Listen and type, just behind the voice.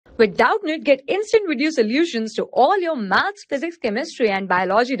With Doubtnut, get instant video solutions to all your maths, physics, chemistry, and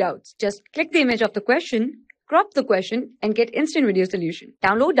biology doubts. Just click the image of the question, crop the question, and get instant video solution.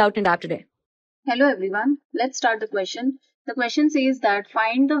 Download Doubtnut app today. Hello everyone, let's start the question. The question says that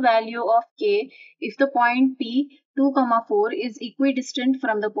find the value of k if the point P 2, 4 is equidistant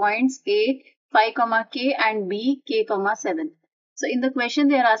from the points A 5, k and B k, 7. So in the question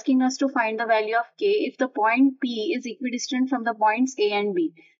they are asking us to find the value of k if the point P is equidistant from the points A and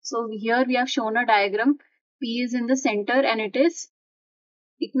B. So here we have shown a diagram. P is in the center and it is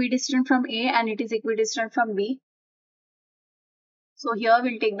equidistant from A and it is equidistant from B. So here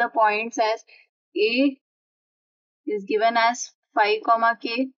we'll take the points as A is given as 5,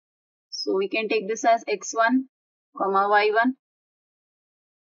 k. So we can take this as x1, y1.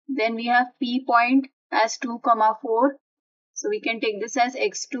 Then we have P point as 2, 4. So we can take this as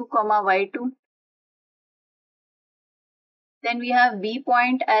x2, y2. Then we have B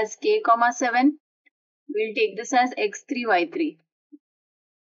point as k, 7. We'll take this as x3, y3.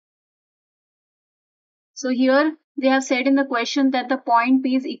 So here they have said in the question that the point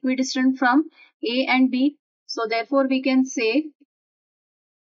P is equidistant from A and B. So therefore we can say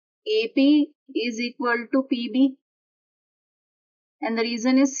AP is equal to PB. And the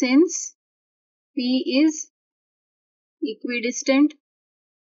reason is since P is equidistant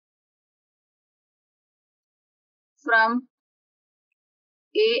from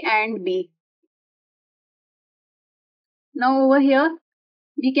A and B. Now over here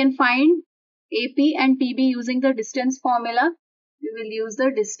we can find AP and PB using the distance formula. We will use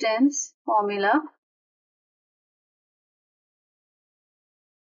the distance formula.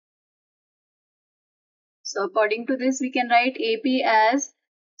 So according to this we can write AP as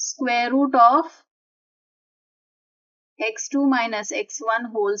square root of x2 minus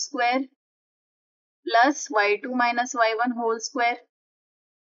x1 whole square plus y2 minus y1 whole square.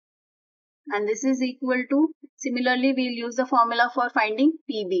 And this is equal to, similarly we will use the formula for finding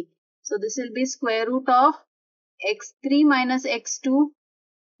PB. So this will be square root of x3 minus x2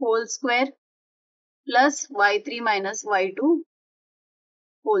 whole square plus y3 minus y2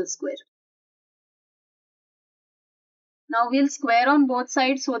 whole square. Now we'll square on both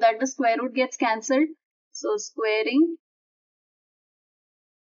sides so that the square root gets cancelled. So squaring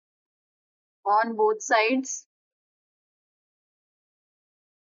on both sides.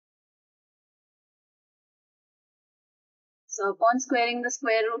 So upon squaring, the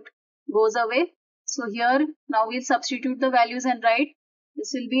square root goes away. So here now we'll substitute the values and write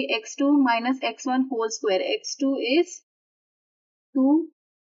this will be x2 minus x1 whole square. x2 is 2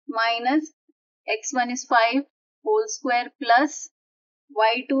 minus x1 is 5 whole square plus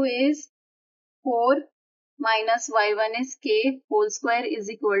y2 is 4 minus y1 is k whole square is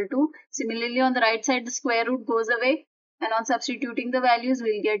equal to, similarly on the right side the square root goes away and on substituting the values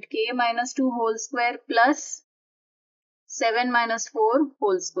we'll get k minus 2 whole square plus 7 minus 4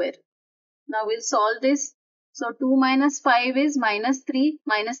 whole square. Now we'll solve this. So 2 minus 5 is minus 3.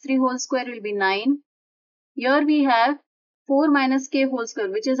 Minus 3 whole square will be 9. Here we have 4 minus k whole square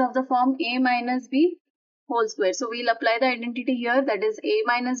which is of the form a minus b whole square. So we'll apply the identity here, that is a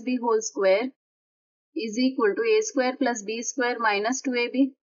minus b whole square is equal to a square plus b square minus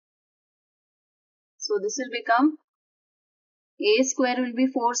 2ab. So this will become a square will be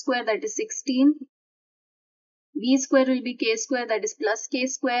 4 square, that is 16. B square will be k square, that is plus k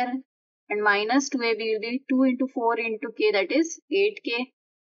square, and minus 2ab will be 2 into 4 into k, that is 8k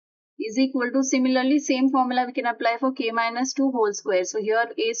is equal to, similarly same formula we can apply for k minus 2 whole square. So here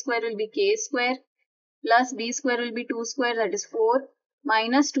a square will be k square plus b square will be 2 square, that is 4,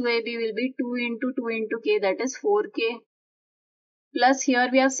 minus 2ab will be 2 into k, that is 4k, plus here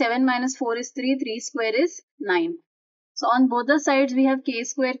we have 7 minus 4 is 3, 3 square is 9. So on both the sides we have k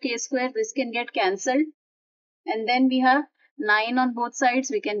square, this can get cancelled. And then we have 9 on both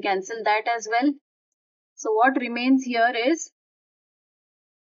sides, we can cancel that as well. So what remains here is,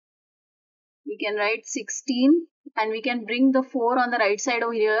 we can write 16 and we can bring the 4 on the right side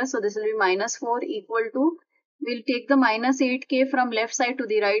over here. So this will be minus 4 equal to, we'll take the minus 8k from left side to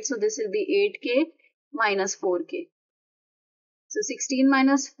the right. So this will be 8k minus 4k. So 16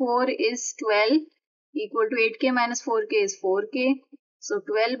 minus 4 is 12 equal to 8k minus 4k is 4k. So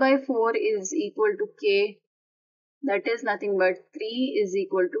 12 by 4 is equal to k. That is nothing but 3 is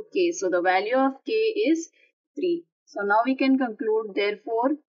equal to k. So the value of k is 3. So now we can conclude,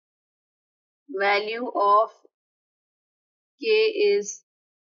 therefore value of k is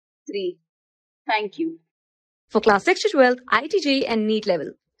 3. Thank you. For class 6 to 12, IIT JEE and NEET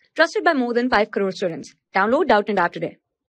level. Trusted by more than 5 crore students. Download Doubtnut app today.